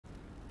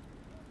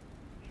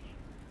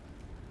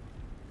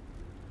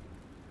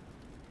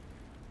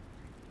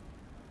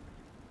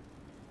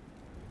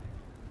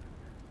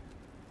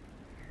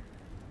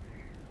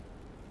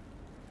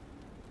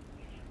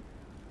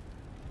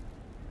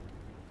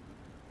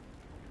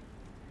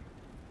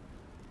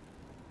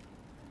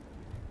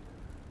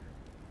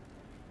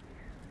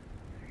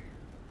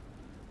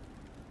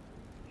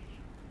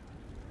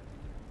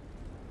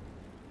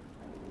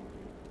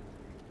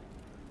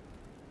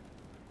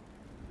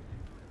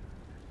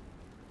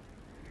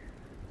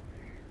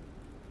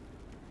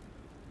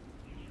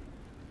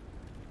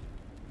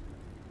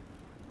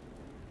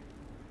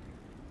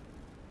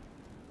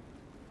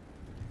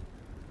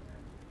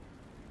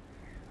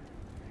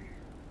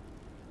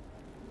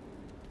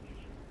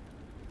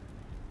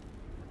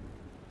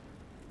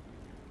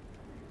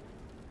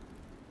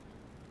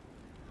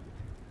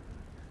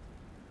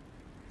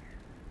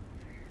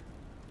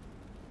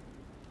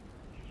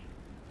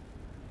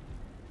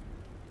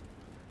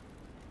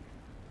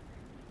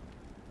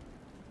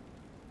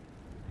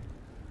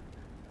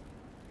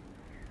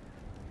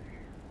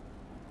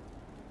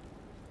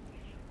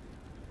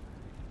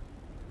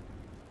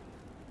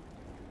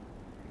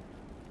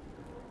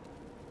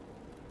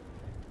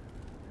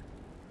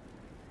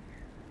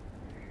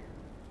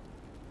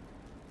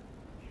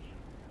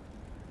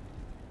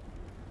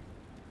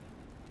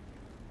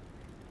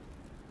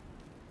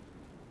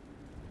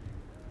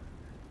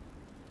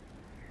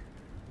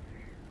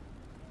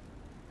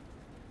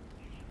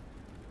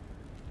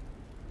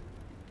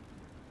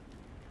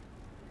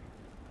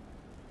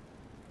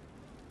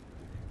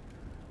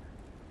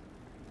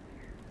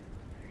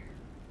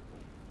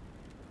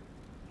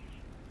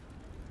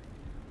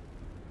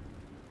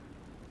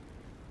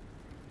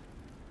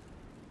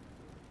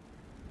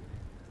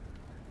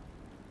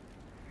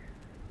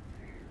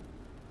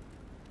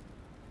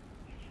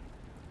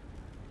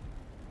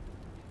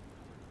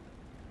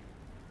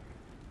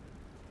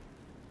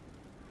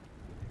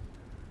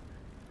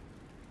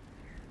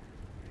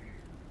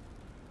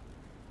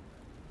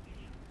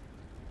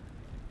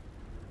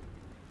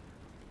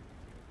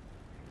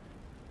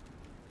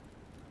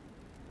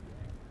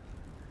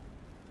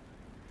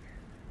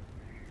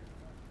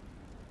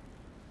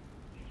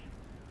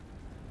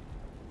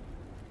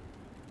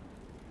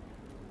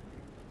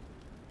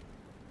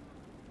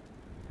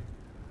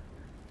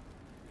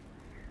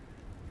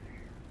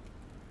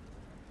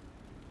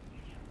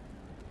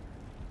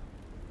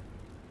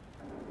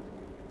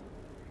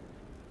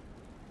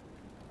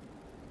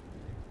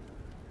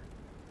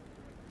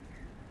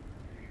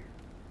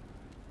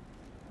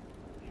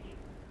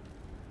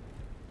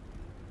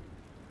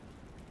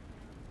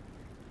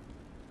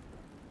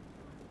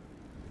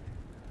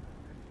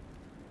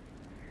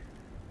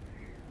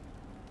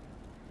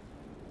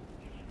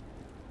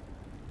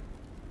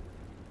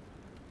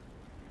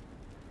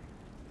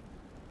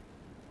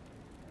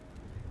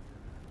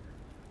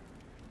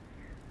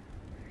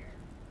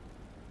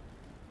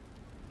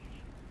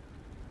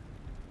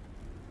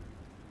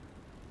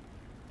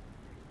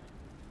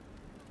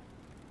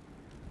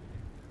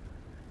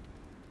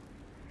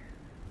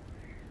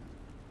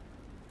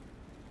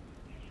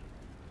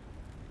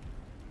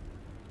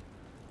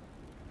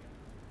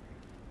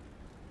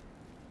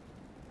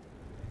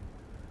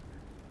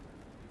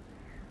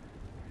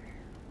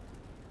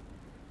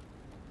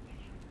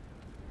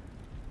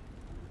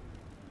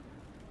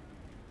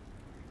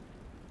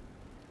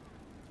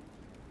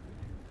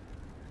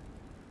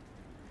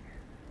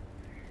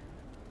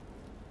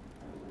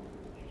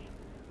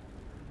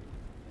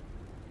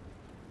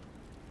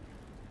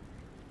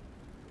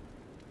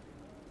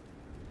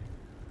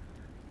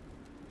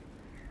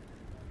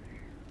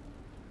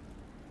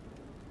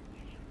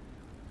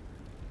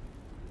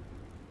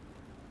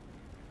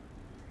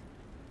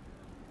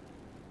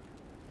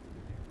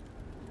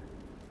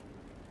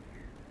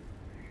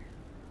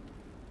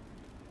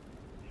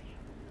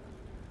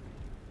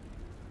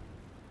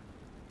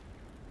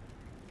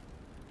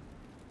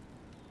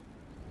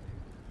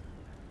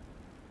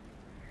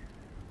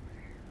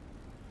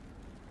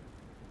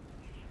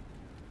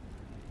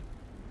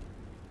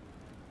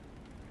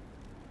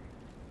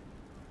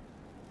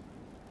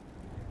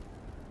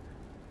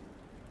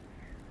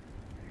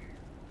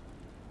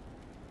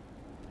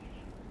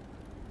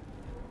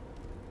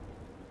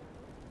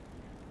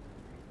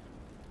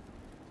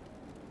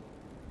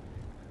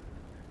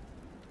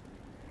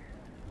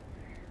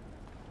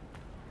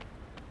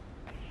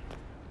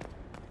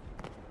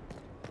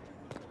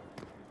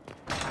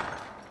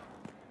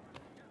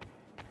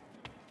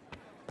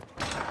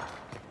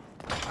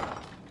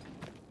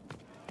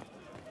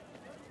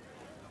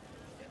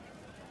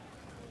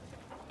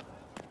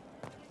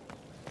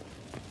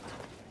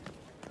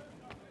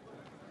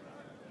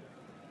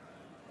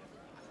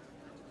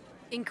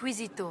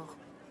Inquisitor.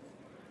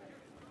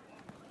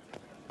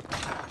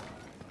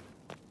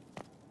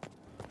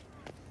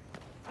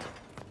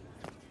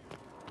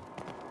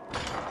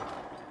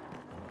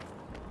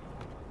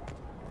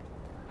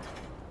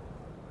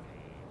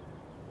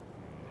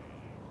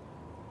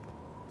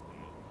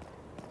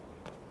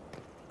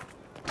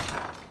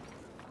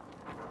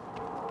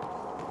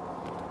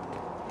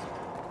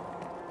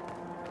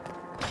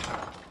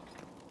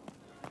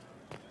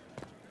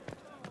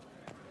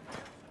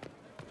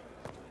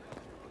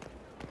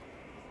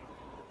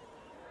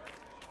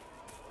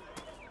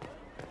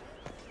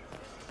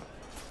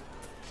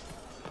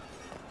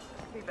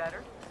 Be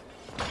better.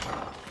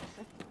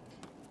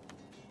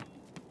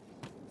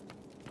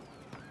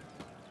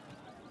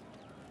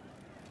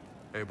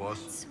 Hey,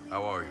 boss.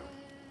 How are you?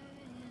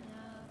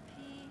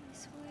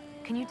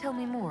 Can you tell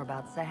me more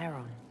about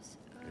Saharon?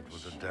 It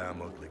was a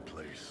damn ugly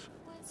place.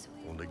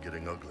 Only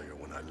getting uglier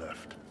when I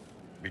left.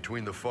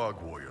 Between the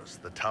Fog Warriors,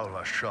 the Tal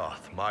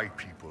Rashath, my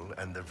people,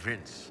 and the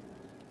Vince.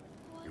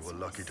 You were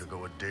lucky to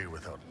go a day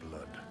without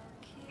blood.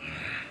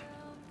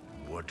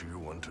 What do you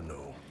want to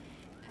know?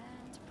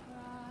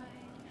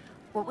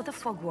 What were the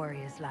Fog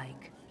Warriors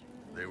like?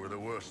 They were the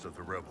worst of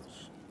the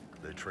rebels.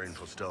 They trained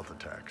for stealth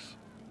attacks.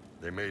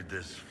 They made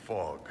this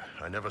fog.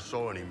 I never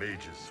saw any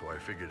mages, so I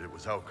figured it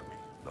was alchemy,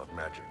 not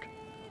magic.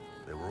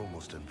 They were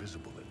almost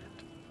invisible in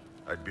it.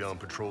 I'd be on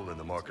patrol in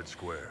the market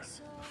square.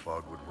 The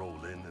fog would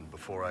roll in, and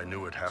before I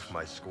knew it, half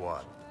my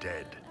squad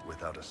dead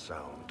without a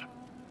sound.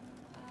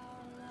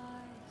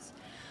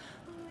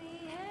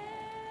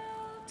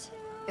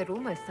 It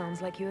almost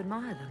sounds like you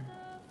admire them.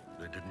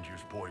 They didn't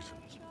use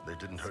poisons. They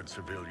didn't hurt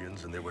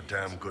civilians, and they were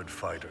damn good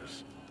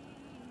fighters.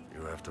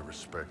 You have to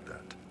respect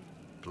that.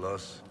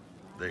 Plus,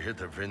 they hit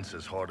the Vince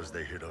as hard as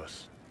they hit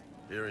us.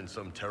 Hearing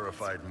some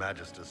terrified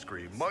Magister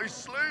scream, "My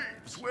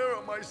slaves! Where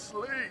are my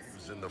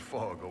slaves?" in the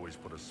fog always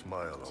put a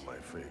smile on my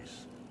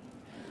face.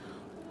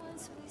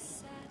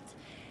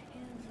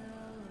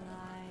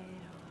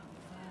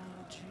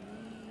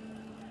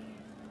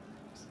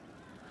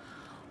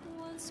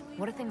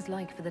 What are things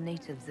like for the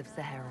natives of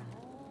Saharan?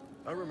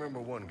 I remember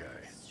one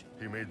guy.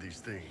 He made these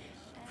things,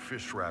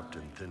 fish wrapped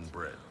in thin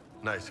bread.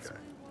 Nice guy.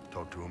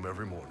 Talked to him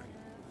every morning.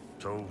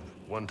 So,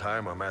 one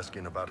time I'm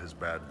asking about his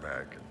bad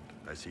back, and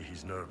I see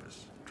he's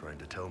nervous, trying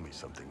to tell me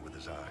something with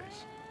his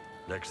eyes.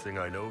 Next thing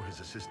I know, his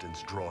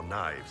assistants draw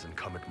knives and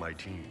come at my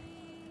team.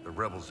 The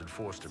rebels had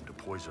forced him to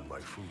poison my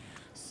food.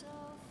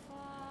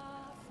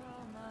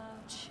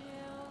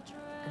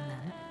 And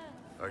then?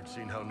 I'd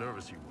seen how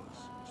nervous he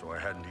was, so I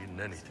hadn't eaten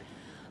anything.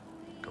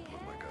 A couple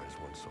of my guys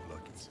weren't so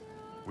lucky.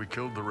 We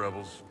killed the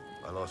rebels.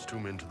 I lost 2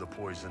 men to the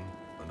poison,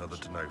 another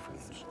to knife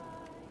wounds.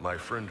 My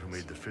friend who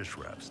made the fish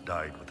wraps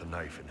died with a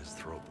knife in his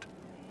throat.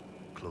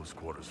 Close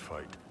quarters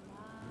fight.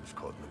 He was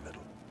caught in the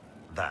middle.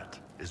 That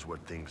is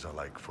what things are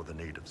like for the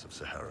natives of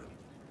Saharan.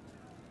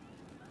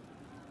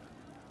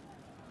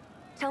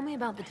 Tell me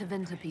about the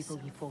Tevinter people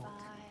you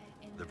fought.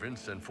 The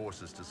Vince sent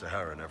forces to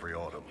Saharan every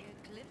autumn.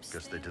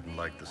 Guess they didn't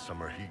like the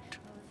summer heat.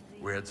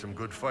 We had some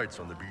good fights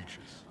on the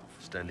beaches,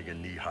 standing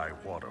in knee-high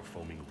water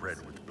foaming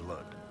red with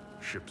blood,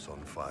 ships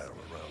on fire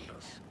around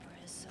us.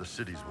 The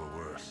cities were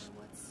worse.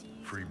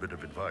 Free bit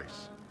of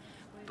advice.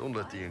 Don't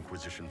let the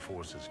Inquisition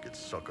forces get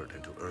suckered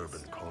into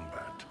urban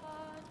combat.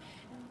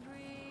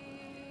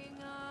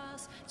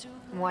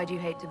 Why do you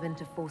hate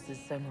Tevinter forces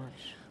so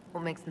much?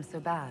 What makes them so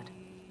bad?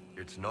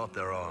 It's not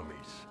their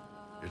armies.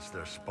 It's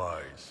their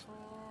spies.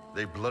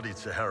 They bloodied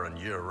Saharan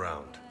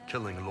year-round,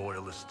 killing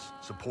loyalists,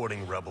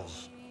 supporting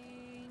rebels.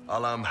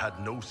 Alam had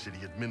no city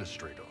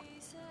administrator.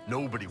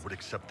 Nobody would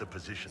accept the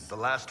position. The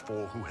last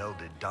 4 who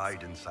held it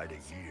died inside a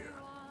year.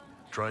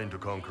 Trying to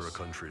conquer a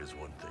country is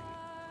one thing.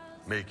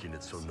 Making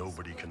it so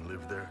nobody can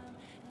live there,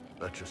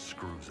 that just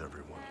screws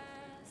everyone.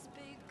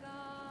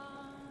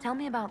 Tell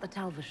me about the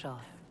Tal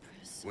Rashath.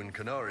 When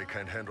Canary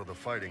can't handle the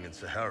fighting in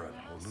Saharan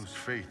or lose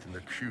faith in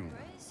the Qun,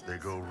 they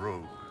go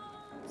rogue.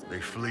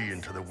 They flee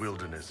into the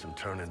wilderness and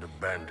turn into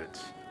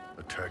bandits,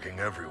 attacking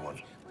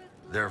everyone.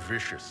 They're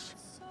vicious,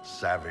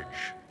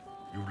 savage.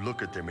 You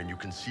look at them and you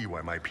can see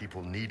why my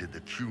people needed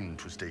the Qun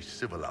to stay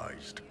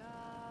civilized.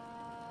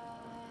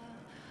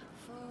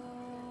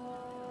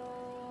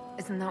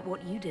 Isn't that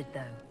what you did,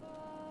 though?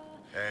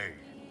 Hey,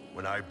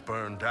 when I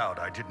burned out,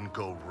 I didn't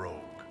go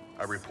rogue.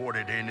 I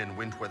reported in and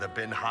went where the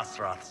Ben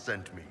Hasrath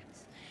sent me.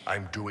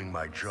 I'm doing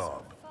my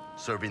job,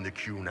 serving the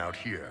Qun out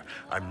here.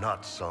 I'm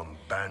not some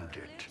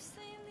bandit.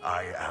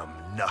 I am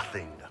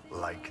nothing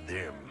like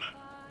them.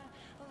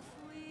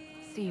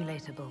 See you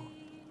later, Bull.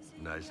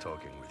 Nice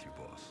talking with you,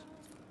 boss.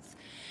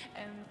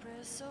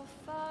 Empress of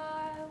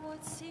fire,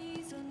 what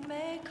season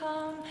may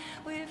come,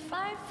 we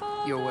fight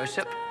for Your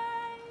worship.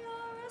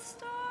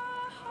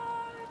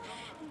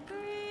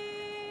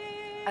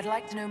 I'd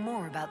like to know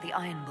more about the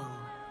Iron Bull.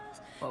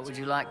 What would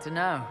you like to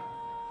know?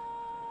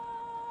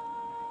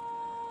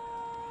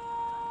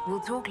 We'll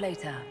talk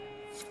later.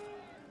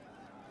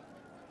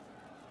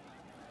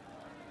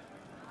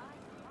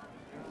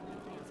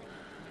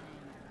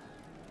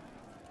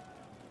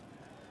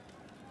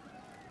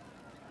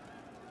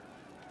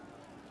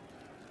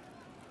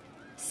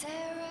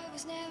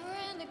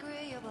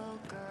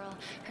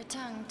 Her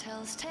tongue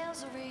tells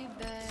tales of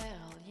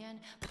rebellion,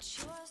 but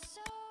she was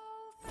so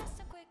fast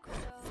and quick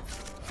with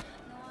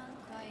no one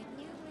quite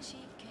knew where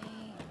she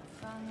came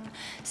from.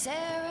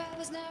 Sarah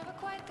was never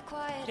quite the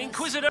quietest.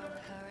 Inquisitor!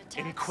 Her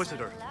attacks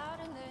Inquisitor. were loud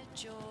and they're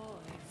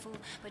joyful,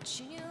 but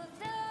she knew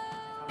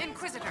those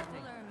Inquisitor.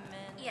 cooler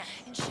men, Yes.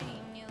 and she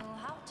knew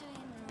how to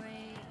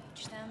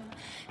enrage them.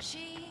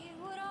 She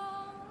would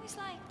always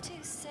like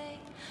to say,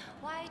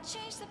 why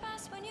change the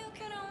past when you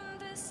can own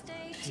this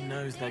day? She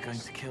knows they're going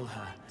to Today kill she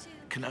her. would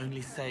fight Can to only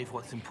keep save her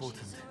what's faith.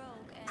 important. She's a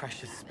rogue and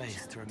Precious a space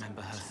vicious to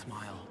remember her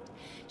smile.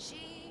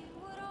 She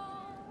would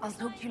always I'll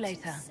talk to you like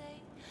later.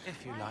 say,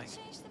 If you why like.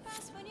 change the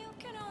past when you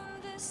can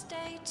own this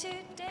day?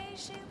 Today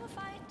she will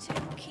fight to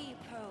keep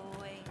her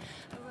way.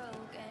 A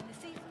rogue and a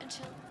thief, and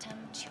she'll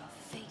tempt your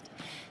fate.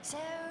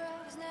 Sarah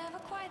was never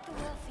quite the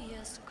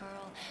wealthiest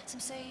girl. Some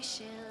say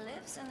she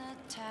lives in a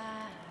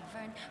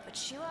tavern, but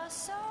she was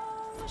so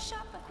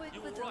sharp and quick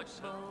with a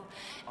bow.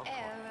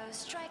 Arrows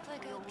strike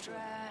like a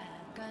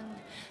dragon.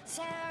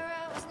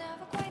 Sarah was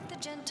never quite the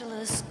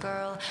gentlest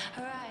girl.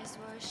 Her eyes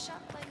were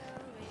sharp like a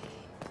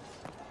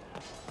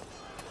ray.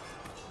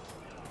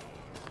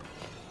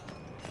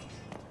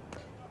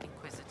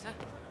 Inquisitor?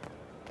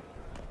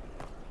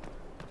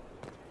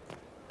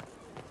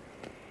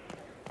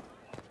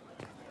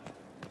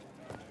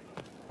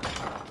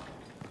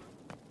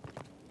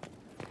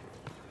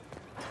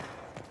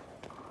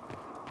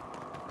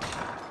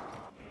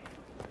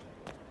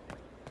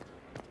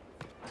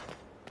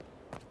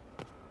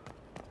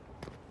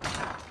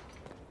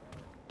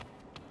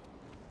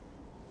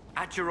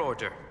 At your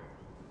order.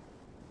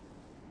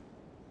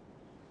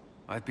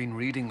 I've been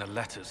reading the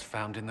letters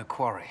found in the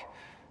quarry.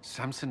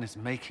 Samson is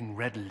making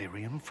red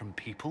lyrium from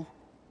people?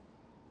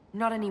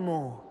 Not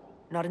anymore.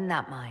 Not in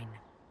that mine.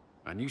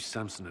 I knew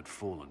Samson had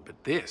fallen,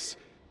 but this...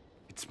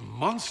 it's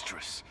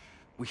monstrous.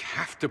 We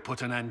have to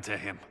put an end to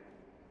him.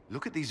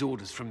 Look at these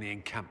orders from the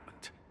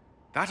encampment.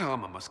 That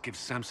armor must give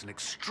Samson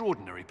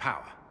extraordinary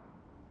power.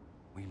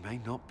 We may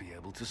not be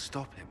able to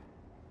stop him.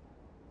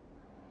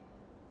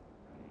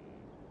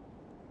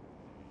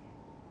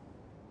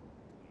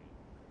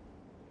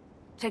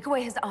 Take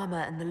away his armor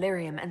and the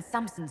lyrium, and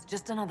Samson's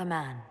just another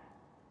man.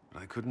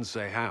 I couldn't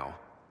say how.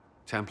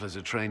 Templars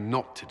are trained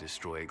not to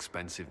destroy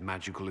expensive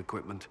magical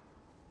equipment.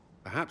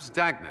 Perhaps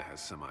Dagna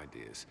has some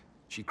ideas.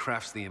 She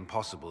crafts the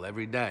impossible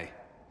every day.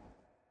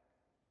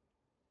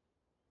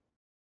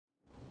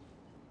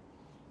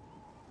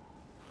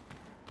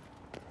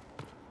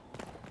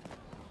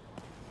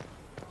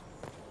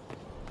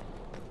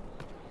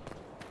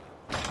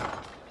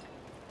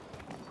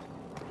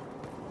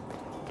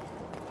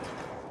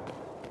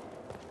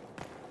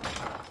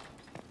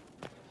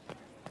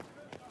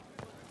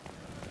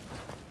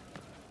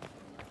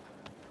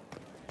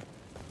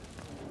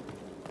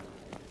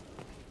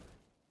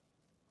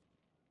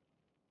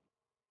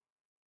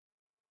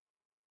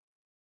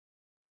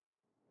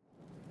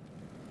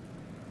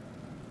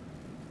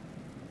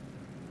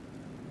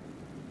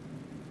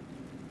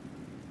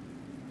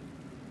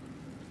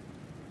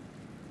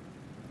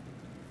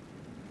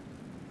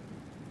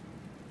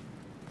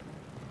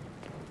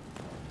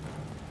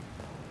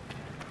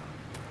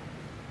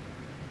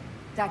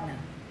 Dagna,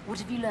 what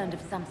have you learned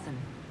of Samson?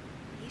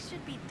 He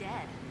should be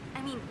dead.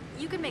 I mean,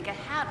 you could make a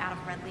hat out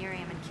of red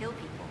lyrium and kill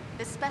people,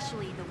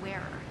 especially the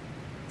wearer.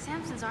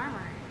 Samson's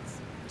armor, it's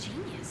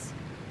genius.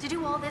 To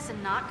do all this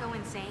and not go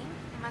insane,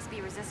 he must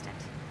be resistant.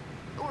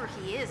 Or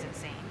he is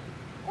insane.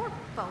 Or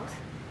both.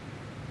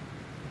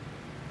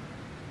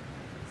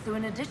 So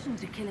in addition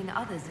to killing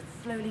others,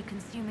 it's slowly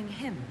consuming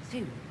him,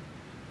 too.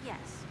 Yes,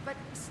 but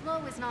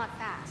slow is not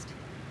fast.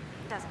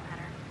 Doesn't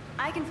matter.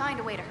 I can find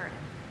a way to hurt him.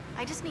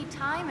 I just need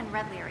time and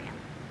red lyrium.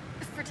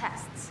 For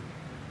tests.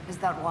 Is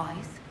that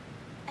wise?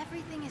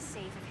 Everything is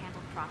safe if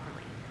handled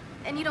properly.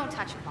 And you don't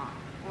touch it long,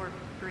 or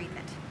breathe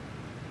it.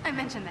 I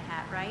mentioned the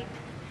hat, right?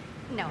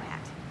 No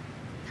hat.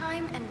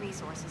 Time and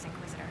resources,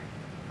 Inquisitor.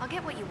 I'll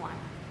get what you want.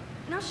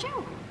 Now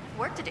shoot,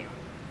 work to do.